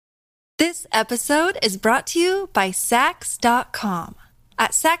This episode is brought to you by Sax.com.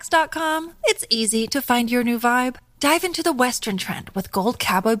 At Sax.com, it's easy to find your new vibe. Dive into the Western trend with gold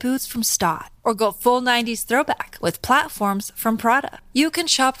cowboy boots from Stott, or go full 90s throwback with platforms from Prada. You can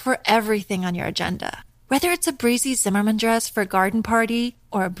shop for everything on your agenda, whether it's a breezy Zimmermann dress for a garden party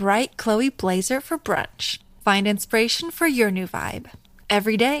or a bright Chloe blazer for brunch. Find inspiration for your new vibe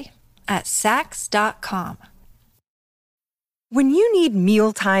every day at Sax.com. When you need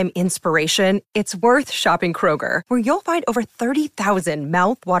mealtime inspiration, it's worth shopping Kroger, where you'll find over 30,000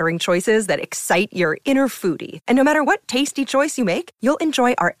 mouth-watering choices that excite your inner foodie. And no matter what tasty choice you make, you'll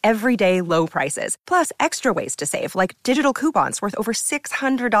enjoy our everyday low prices, plus extra ways to save, like digital coupons worth over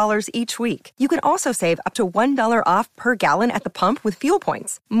 $600 each week. You can also save up to $1 off per gallon at the pump with fuel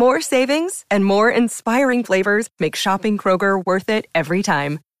points. More savings and more inspiring flavors make shopping Kroger worth it every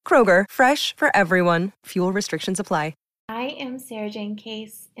time. Kroger, fresh for everyone. Fuel restrictions apply. I am Sarah Jane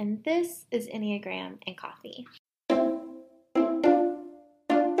Case, and this is Enneagram and Coffee.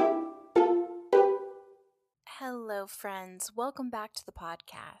 Hello, friends. Welcome back to the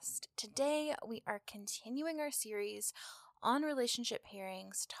podcast. Today, we are continuing our series on relationship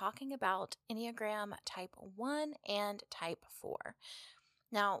pairings, talking about Enneagram Type 1 and Type 4.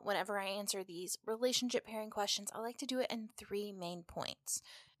 Now, whenever I answer these relationship pairing questions, I like to do it in three main points.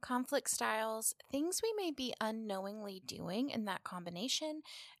 Conflict styles, things we may be unknowingly doing in that combination,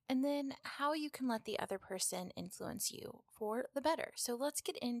 and then how you can let the other person influence you for the better. So let's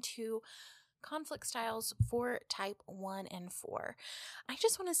get into conflict styles for type 1 and 4. I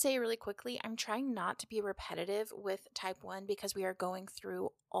just want to say really quickly, I'm trying not to be repetitive with type 1 because we are going through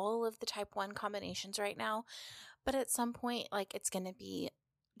all of the type 1 combinations right now, but at some point, it's going to be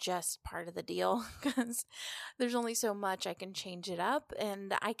just part of the deal because there's only so much I can change it up,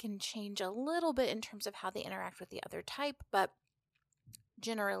 and I can change a little bit in terms of how they interact with the other type, but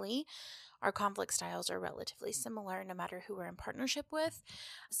generally our conflict styles are relatively similar no matter who we're in partnership with,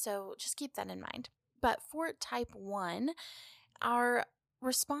 so just keep that in mind. But for type 1, our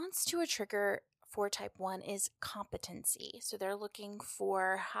response to a trigger for type 1 is competency. So they're looking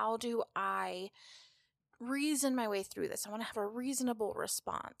for, how do I reason my way through this? I want to have a reasonable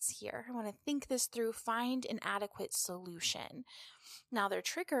response here. I want to think this through, find an adequate solution. Now, their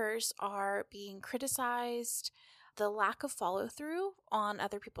triggers are being criticized, the lack of follow through on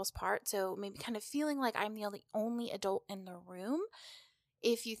other people's part. So maybe kind of feeling like I'm the only adult in the room.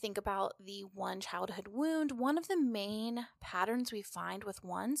 If you think about the one childhood wound, one of the main patterns we find with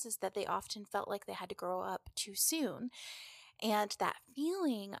ones is that they often felt like they had to grow up too soon. And that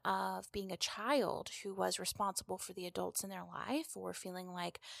feeling of being a child who was responsible for the adults in their life, or feeling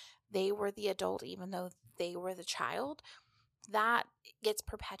like they were the adult even though they were the child, that gets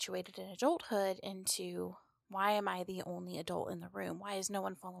perpetuated in adulthood into, why am I the only adult in the room? Why is no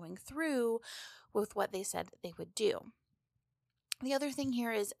one following through with what they said that they would do? The other thing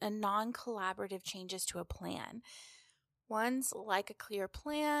here is a non-collaborative changes to a plan. Ones like a clear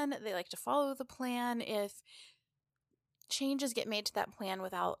plan. They like to follow the plan. If changes get made to that plan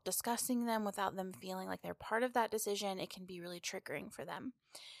without discussing them, without them feeling like they're part of that decision, it can be really triggering for them.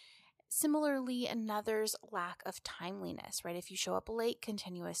 Similarly, another's lack of timeliness, right? If you show up late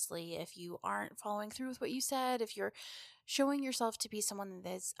continuously, if you aren't following through with what you said, if you're showing yourself to be someone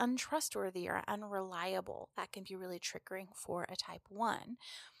that is untrustworthy or unreliable, that can be really triggering for a type 1.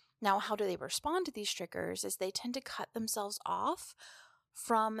 Now, how do they respond to these triggers is they tend to cut themselves off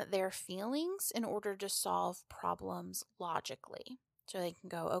from their feelings in order to solve problems logically. So they can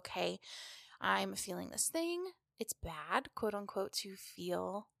go, okay, I'm feeling this thing. It's bad, quote unquote, to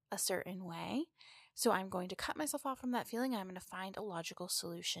feel a certain way. So I'm going to cut myself off from that feeling. I'm going to find a logical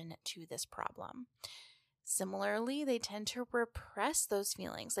solution to this problem. Similarly, they tend to repress those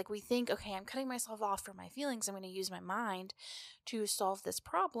feelings. Like, we think, okay, I'm cutting myself off from my feelings. I'm going to use my mind to solve this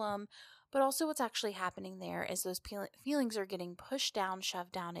problem. But also what's actually happening there is those feelings are getting pushed down,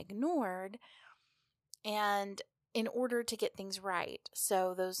 shoved down, ignored, and in order to get things right.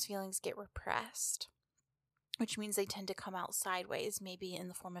 So those feelings get repressed, which means they tend to come out sideways, maybe in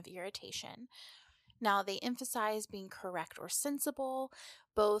the form of irritation. Now, they emphasize being correct or sensible.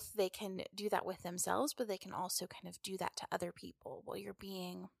 Both they can do that with themselves, but they can also kind of do that to other people. Well, you're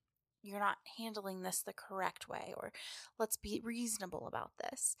not handling this the correct way, or let's be reasonable about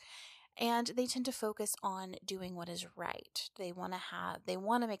this. And they tend to focus on doing what is right. They want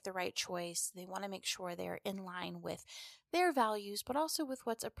to make the right choice. They want to make sure they're in line with their values, but also with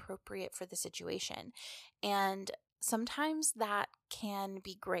what's appropriate for the situation. And sometimes that can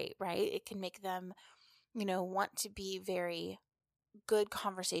be great, right? It can make them, want to be very good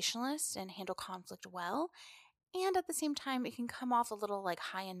conversationalists and handle conflict well. And at the same time, it can come off a little like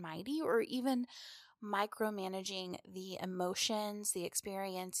high and mighty, or even micromanaging the emotions, the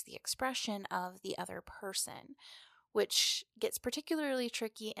experience, the expression of the other person, which gets particularly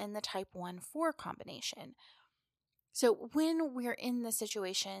tricky in the type 1-4 combination. So when we're in this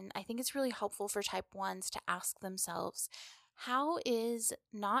situation, I think it's really helpful for type 1s to ask themselves, how is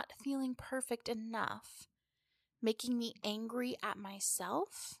not feeling perfect enough making me angry at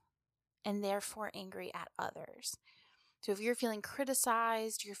myself and therefore angry at others? So if you're feeling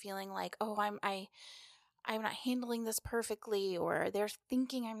criticized, you're feeling like, oh, I'm not handling this perfectly, or they're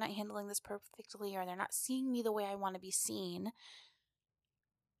thinking I'm not handling this perfectly, or they're not seeing me the way I want to be seen,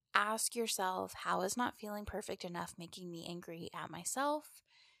 ask yourself, how is not feeling perfect enough making me angry at myself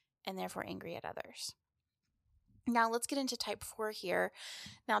and therefore angry at others? Now let's get into type 4 here.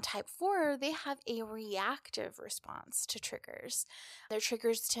 Now type 4, they have a reactive response to triggers. Their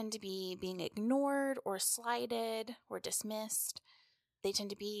triggers tend to be being ignored or slighted or dismissed. They tend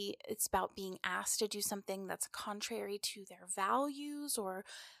to be, it's about being asked to do something that's contrary to their values or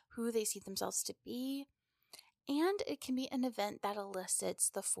who they see themselves to be. And it can be an event that elicits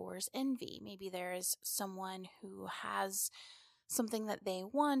the 4's envy. Maybe there is someone who has something that they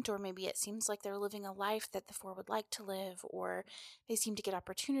want, or maybe it seems like they're living a life that the 4 would like to live, or they seem to get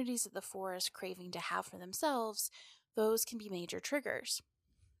opportunities that the 4 is craving to have for themselves. Those can be major triggers.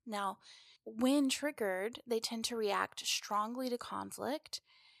 Now, when triggered, they tend to react strongly to conflict,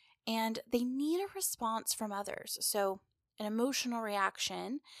 and they need a response from others. So an emotional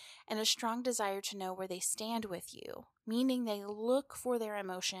reaction and a strong desire to know where they stand with you, meaning they look for their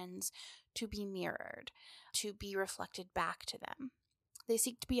emotions to be mirrored, to be reflected back to them. They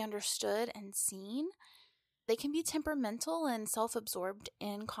seek to be understood and seen. They can be temperamental and self-absorbed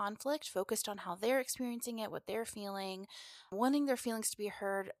in conflict, focused on how they're experiencing it, what they're feeling, wanting their feelings to be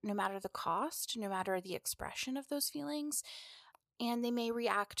heard no matter the cost, no matter the expression of those feelings. And they may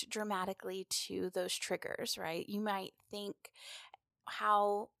react dramatically to those triggers, right? You might think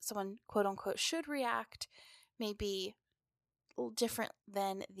how someone, quote unquote, should react may be different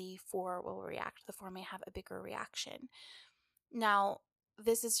than the 4 will react. The 4 may have a bigger reaction. Now,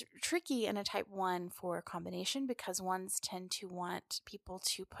 this is tricky in a type 1-4 combination because 1s tend to want people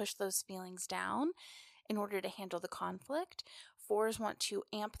to push those feelings down in order to handle the conflict. 4s want to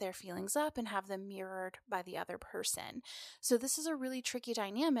amp their feelings up and have them mirrored by the other person. So this is a really tricky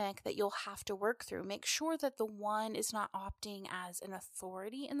dynamic that you'll have to work through. Make sure that the 1 is not opting as an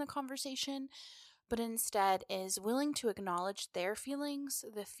authority in the conversation, but instead is willing to acknowledge their feelings,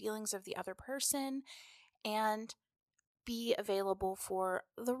 the feelings of the other person, and be available for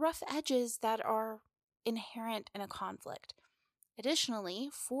the rough edges that are inherent in a conflict. Additionally,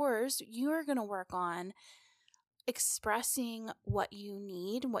 4s, you're going to work on expressing what you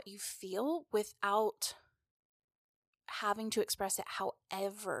need, what you feel, without having to express it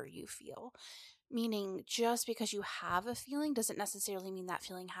however you feel. Meaning, just because you have a feeling doesn't necessarily mean that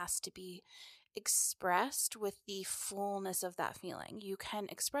feeling has to be expressed with the fullness of that feeling. You can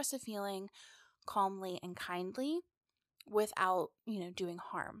express a feeling calmly and kindly without, doing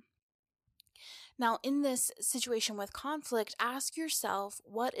harm. Now, in this situation with conflict, ask yourself,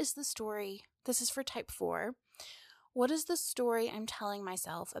 what is the story? This is for type 4. What is the story I'm telling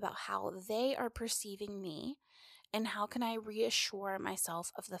myself about how they are perceiving me, and how can I reassure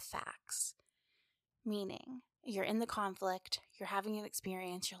myself of the facts? Meaning, you're in the conflict, you're having an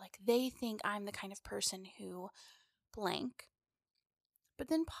experience, you're like, they think I'm the kind of person who blank. But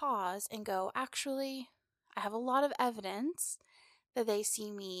then pause and go, actually, I have a lot of evidence that they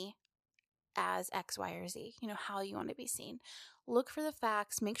see me as X, Y, or Z, how you want to be seen. Look for the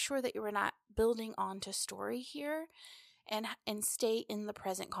facts, make sure that you are not building onto story here, and stay in the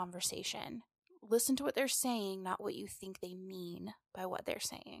present conversation. Listen to what they're saying, not what you think they mean by what they're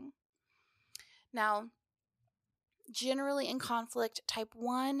saying. Now, generally in conflict, type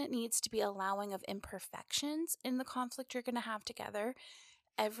 1 needs to be allowing of imperfections in the conflict you're going to have together.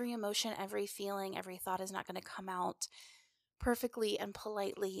 Every emotion, every feeling, every thought is not going to come out perfectly and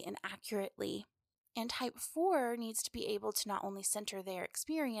politely and accurately. And type 4 needs to be able to not only center their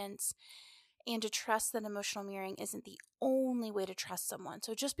experience and to trust that emotional mirroring isn't the only way to trust someone.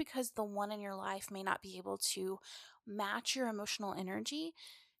 So just because the 1 in your life may not be able to match your emotional energy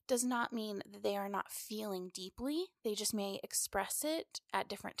does not mean that they are not feeling deeply. They just may express it at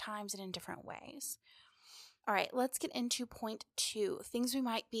different times and in different ways. All right, let's get into point 2, things we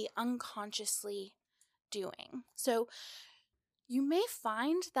might be unconsciously doing. So you may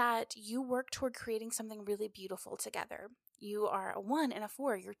find that you work toward creating something really beautiful together. You are a 1 and a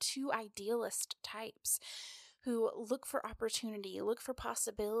 4. You're 2 idealist types who look for opportunity, look for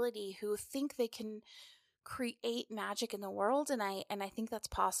possibility, who think they can create magic in the world, and I think that's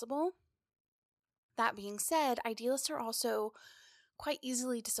possible. That being said, idealists are also quite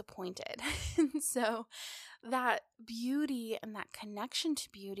easily disappointed. And so that beauty and that connection to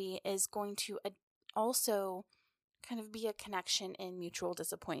beauty is going to also kind of be a connection in mutual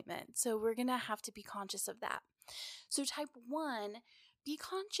disappointment. So we're going to have to be conscious of that. So type 1, be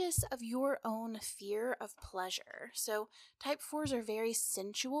conscious of your own fear of pleasure. So type 4s are very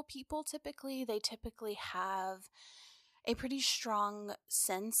sensual people typically. They typically have a pretty strong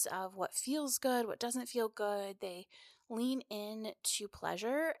sense of what feels good, what doesn't feel good. They lean in to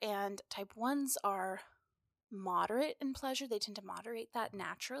pleasure, and type 1s are moderate in pleasure. They tend to moderate that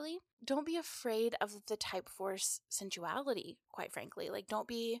naturally. Don't be afraid of the type 4's sensuality, quite frankly. Like, don't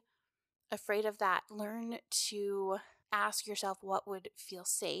be afraid of that. Learn to ask yourself what would feel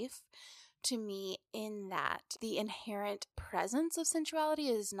safe to me in that. The inherent presence of sensuality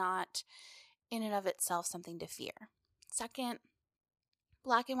is not in and of itself something to fear. Second,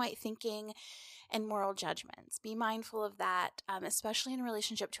 black and white thinking and moral judgments. Be mindful of that, especially in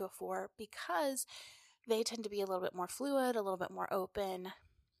relationship to a 4, because they tend to be a little bit more fluid, a little bit more open,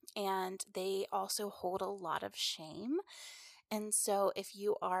 and they also hold a lot of shame. And so if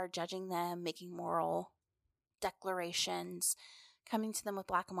you are judging them, making moral declarations, coming to them with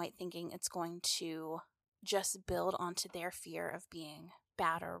black and white thinking, it's going to just build onto their fear of being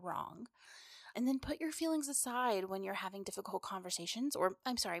bad or wrong. And then put your feelings aside when you're having difficult conversations,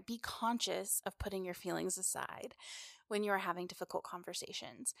 be conscious of putting your feelings aside when you're having difficult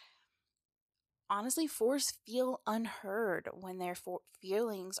conversations. Honestly, 4s feel unheard when their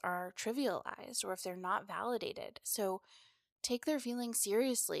feelings are trivialized or if they're not validated. So take their feelings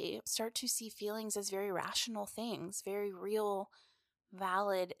seriously. Start to see feelings as very rational things, very real,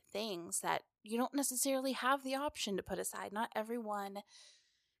 valid things that you don't necessarily have the option to put aside. Not everyone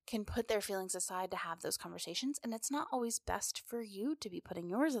can put their feelings aside to have those conversations, and it's not always best for you to be putting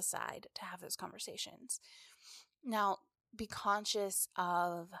yours aside to have those conversations. Now, be conscious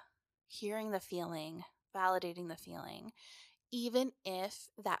of hearing the feeling, validating the feeling, even if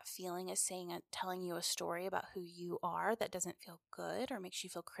that feeling is telling you a story about who you are that doesn't feel good or makes you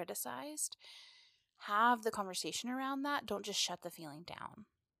feel criticized. Have the conversation around that. Don't just shut the feeling down.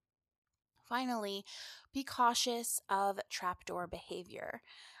 Finally, be cautious of trapdoor behavior.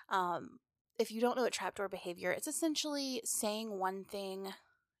 If you don't know what trapdoor behavior, it's essentially saying one thing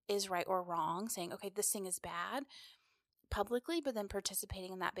is right or wrong, saying, okay, this thing is bad publicly, but then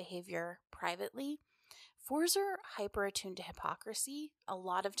participating in that behavior privately. 4s are hyper attuned to hypocrisy. A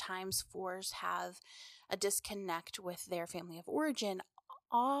lot of times 4s have a disconnect with their family of origin,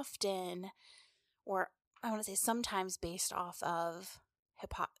 often, or I want to say sometimes, based off of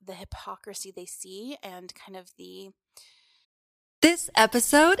the hypocrisy they see and kind of the... This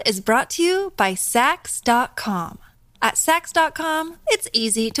episode is brought to you by Sax.com. At Sax.com, it's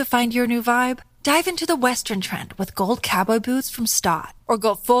easy to find your new vibe. Dive into the Western trend with gold cowboy boots from Stott, or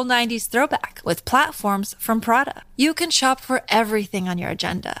go full 90s throwback with platforms from Prada. You can shop for everything on your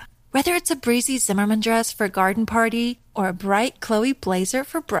agenda, whether it's a breezy Zimmermann dress for a garden party or a bright Chloe blazer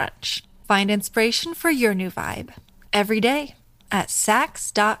for brunch. Find inspiration for your new vibe every day at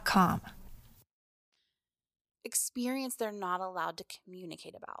Sax.com. Experience they're not allowed to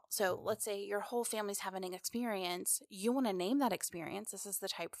communicate about. So let's say your whole family's having an experience. You want to name that experience. This is the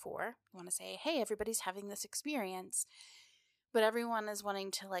type 4. You want to say, hey, everybody's having this experience. But everyone is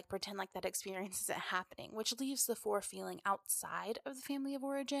wanting to pretend like that experience isn't happening, which leaves the 4 feeling outside of the family of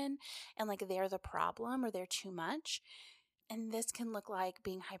origin and like they're the problem or they're too much. And this can look like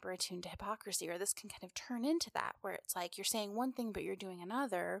being hyper attuned to hypocrisy, or this can kind of turn into that where it's like you're saying one thing but you're doing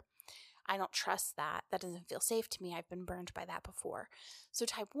another. I don't trust that. That doesn't feel safe to me. I've been burned by that before. So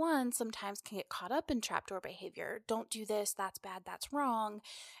type 1 sometimes can get caught up in trapdoor behavior. Don't do this. That's bad. That's wrong.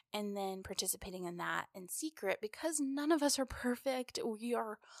 And then participating in that in secret, because none of us are perfect. We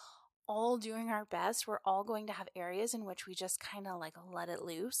are all doing our best. We're all going to have areas in which we just kind of let it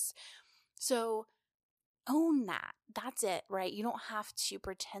loose. So own that. That's it, right? You don't have to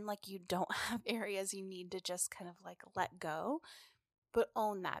pretend like you don't have areas you need to just kind of let go. But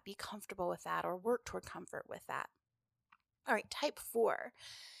own that, be comfortable with that, or work toward comfort with that. All right, type 4,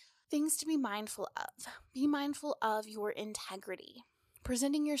 things to be mindful of. Be mindful of your integrity.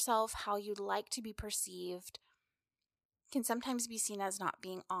 Presenting yourself how you'd like to be perceived can sometimes be seen as not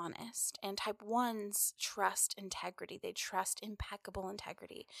being honest. And type 1s trust integrity. They trust impeccable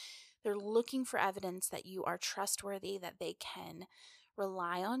integrity. They're looking for evidence that you are trustworthy, that they can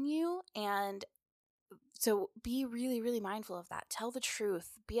rely on you, and so be really, really mindful of that. Tell the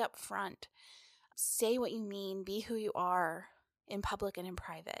truth. Be upfront. Say what you mean. Be who you are in public and in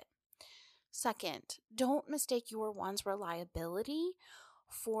private. Second, don't mistake your one's reliability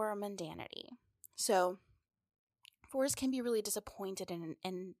for mundanity. So 4s can be really disappointed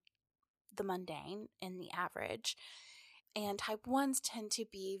in the mundane, in the average. And type 1s tend to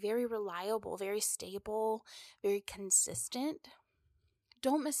be very reliable, very stable, very consistent.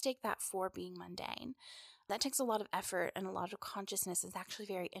 Don't mistake that for being mundane. That takes a lot of effort and a lot of consciousness. Is actually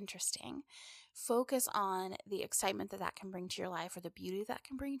very interesting. Focus on the excitement that can bring to your life, or the beauty that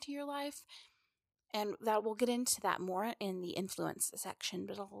can bring to your life. And that we'll get into that more in the influence section,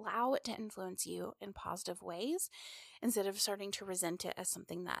 but allow it to influence you in positive ways instead of starting to resent it as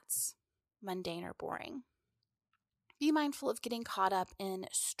something that's mundane or boring. Be mindful of getting caught up in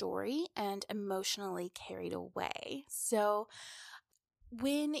story and emotionally carried away. So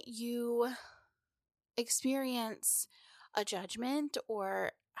when you experience a judgment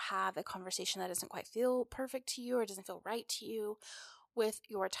or have a conversation that doesn't quite feel perfect to you or doesn't feel right to you with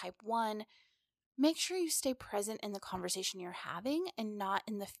your type 1, make sure you stay present in the conversation you're having and not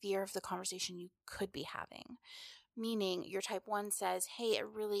in the fear of the conversation you could be having. Meaning your type 1 says, hey, it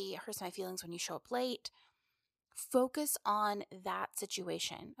really hurts my feelings when you show up late. Focus on that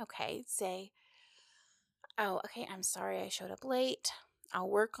situation. Okay, say, oh, okay, I'm sorry I showed up late. I'll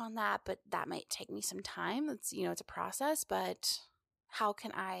work on that, but that might take me some time. It's a process, but how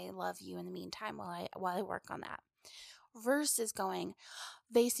can I love you in the meantime while I work on that? Versus going,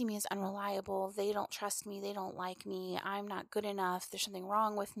 they see me as unreliable. They don't trust me. They don't like me. I'm not good enough. There's something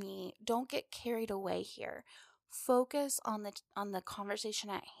wrong with me. Don't get carried away here. Focus on the conversation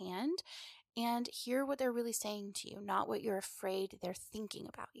at hand and hear what they're really saying to you, not what you're afraid they're thinking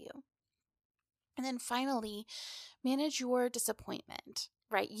about you. And then finally, manage your disappointment,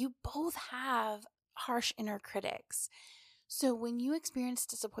 right? You both have harsh inner critics. So when you experience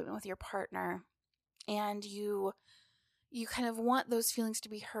disappointment with your partner and you kind of want those feelings to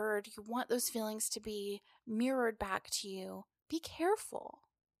be heard, you want those feelings to be mirrored back to you, be careful.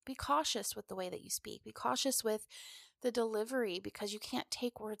 Be cautious with the way that you speak. Be cautious with the delivery because you can't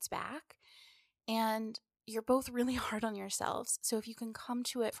take words back. And you're both really hard on yourselves. So if you can come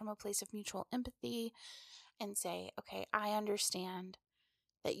to it from a place of mutual empathy and say, okay, I understand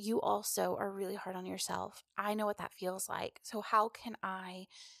that you also are really hard on yourself. I know what that feels like. So how can I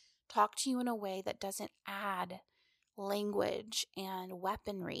talk to you in a way that doesn't add language and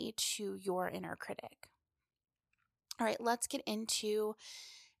weaponry to your inner critic? All right, let's get into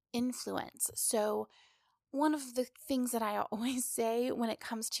influence. So one of the things that I always say when it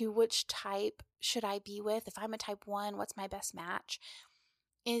comes to which type should I be with, if I'm a type 1, what's my best match,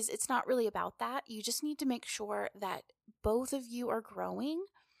 is it's not really about that. You just need to make sure that both of you are growing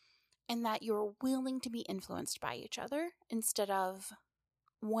and that you're willing to be influenced by each other instead of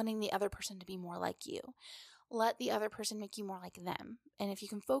wanting the other person to be more like you. Let the other person make you more like them. And if you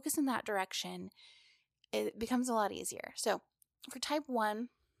can focus in that direction, it becomes a lot easier. So for type 1,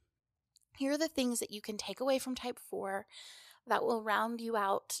 here are the things that you can take away from type 4 that will round you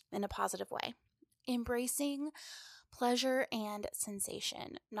out in a positive way. Embracing pleasure and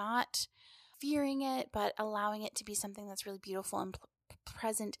sensation, not fearing it, but allowing it to be something that's really beautiful and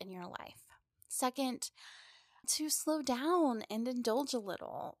present in your life. Second, to slow down and indulge a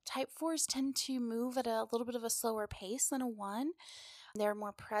little. Type 4s tend to move at a little bit of a slower pace than a 1. They're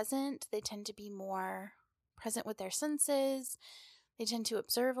more present. They tend to be more present with their senses. They tend to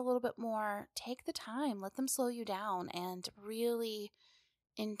observe a little bit more. Take the time, let them slow you down and really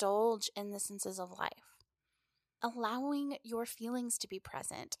indulge in the senses of life. Allowing your feelings to be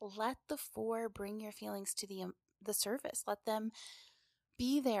present. Let the 4 bring your feelings to the surface. Let them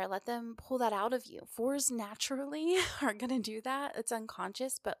be there. Let them pull that out of you. 4s naturally are going to do that. It's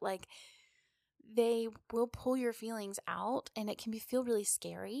unconscious, but they will pull your feelings out and it can feel really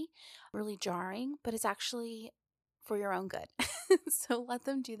scary, really jarring, but it's actually for your own good. So let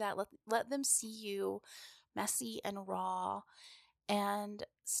them do that. Let them see you messy and raw and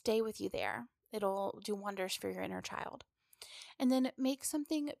stay with you there. It'll do wonders for your inner child. And then make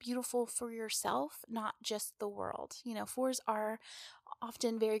something beautiful for yourself, not just the world. 4s are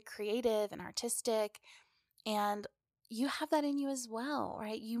often very creative and artistic, and you have that in you as well,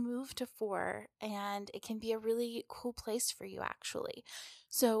 right? You move to 4 and it can be a really cool place for you actually.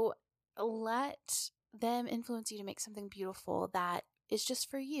 So let them influence you to make something beautiful that is just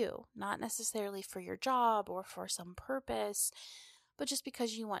for you, not necessarily for your job or for some purpose, but just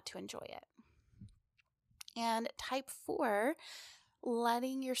because you want to enjoy it. And type 4,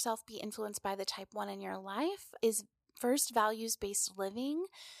 letting yourself be influenced by the type 1 in your life is first values-based living.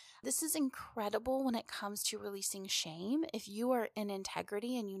 This is incredible when it comes to releasing shame. If you are in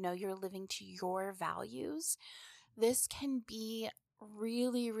integrity and you know you're living to your values, this can be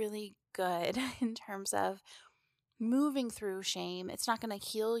really, really good in terms of moving through shame. It's not going to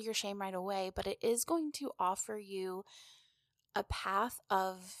heal your shame right away, but it is going to offer you a path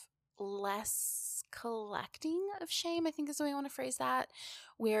of less collecting of shame, I think is the way I want to phrase that,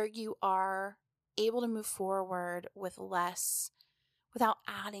 where you are able to move forward with less without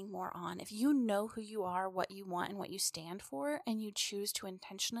adding more on. If you know who you are, what you want, and what you stand for, and you choose to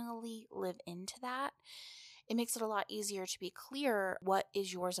intentionally live into that, it makes it a lot easier to be clear what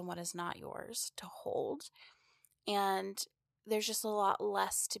is yours and what is not yours to hold. And there's just a lot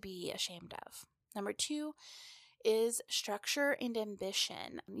less to be ashamed of. Number 2 is structure and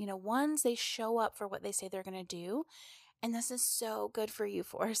ambition. Ones, they show up for what they say they're going to do. And this is so good for you,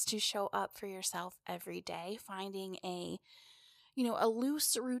 Fours, to show up for yourself every day, finding a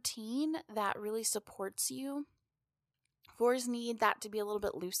loose routine that really supports you. Fours need that to be a little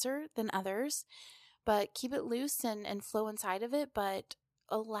bit looser than others, but keep it loose and flow inside of it, but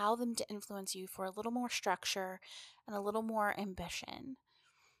allow them to influence you for a little more structure and a little more ambition.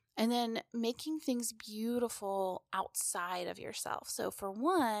 And then making things beautiful outside of yourself. So for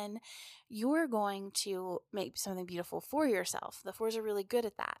one, you're going to make something beautiful for yourself. The 4s are really good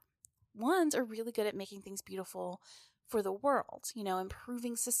at that. 1s are really good at making things beautiful for the world,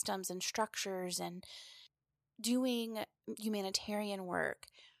 improving systems and structures and doing humanitarian work.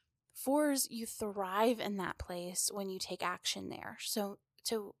 4s, you thrive in that place when you take action there. So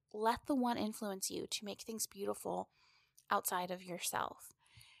to let the 1 influence you to make things beautiful outside of yourself.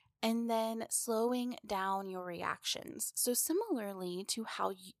 And then slowing down your reactions. So similarly to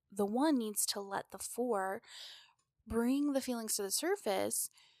how the 1 needs to let the 4 bring the feelings to the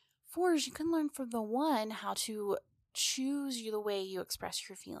surface, 4s, you can learn from the 1 how to choose the way you express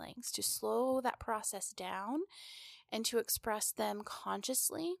your feelings, to slow that process down and to express them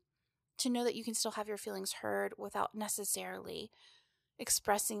consciously, to know that you can still have your feelings heard without necessarily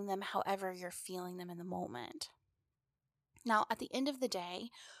expressing them however you're feeling them in the moment. Now, at the end of the day,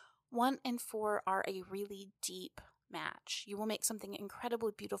 1 and 4 are a really deep match. You will make something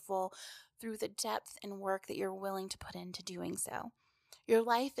incredibly beautiful through the depth and work that you're willing to put into doing so. Your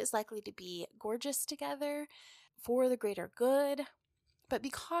life is likely to be gorgeous together for the greater good, but be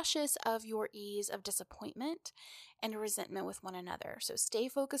cautious of your ease of disappointment and resentment with one another. So stay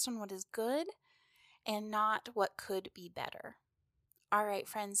focused on what is good and not what could be better. All right,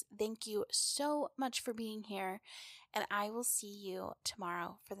 friends, thank you so much for being here, and I will see you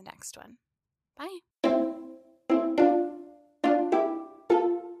tomorrow for the next one. Bye.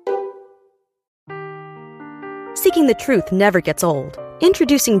 Seeking the truth never gets old.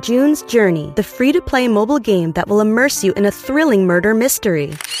 Introducing June's Journey, the free-to-play mobile game that will immerse you in a thrilling murder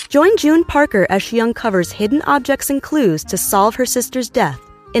mystery. Join June Parker as she uncovers hidden objects and clues to solve her sister's death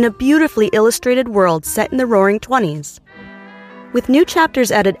in a beautifully illustrated world set in the Roaring 20s. With new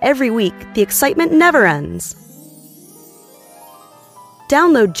chapters added every week, the excitement never ends.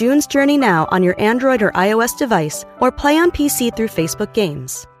 Download June's Journey now on your Android or iOS device, or play on PC through Facebook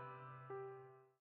Games.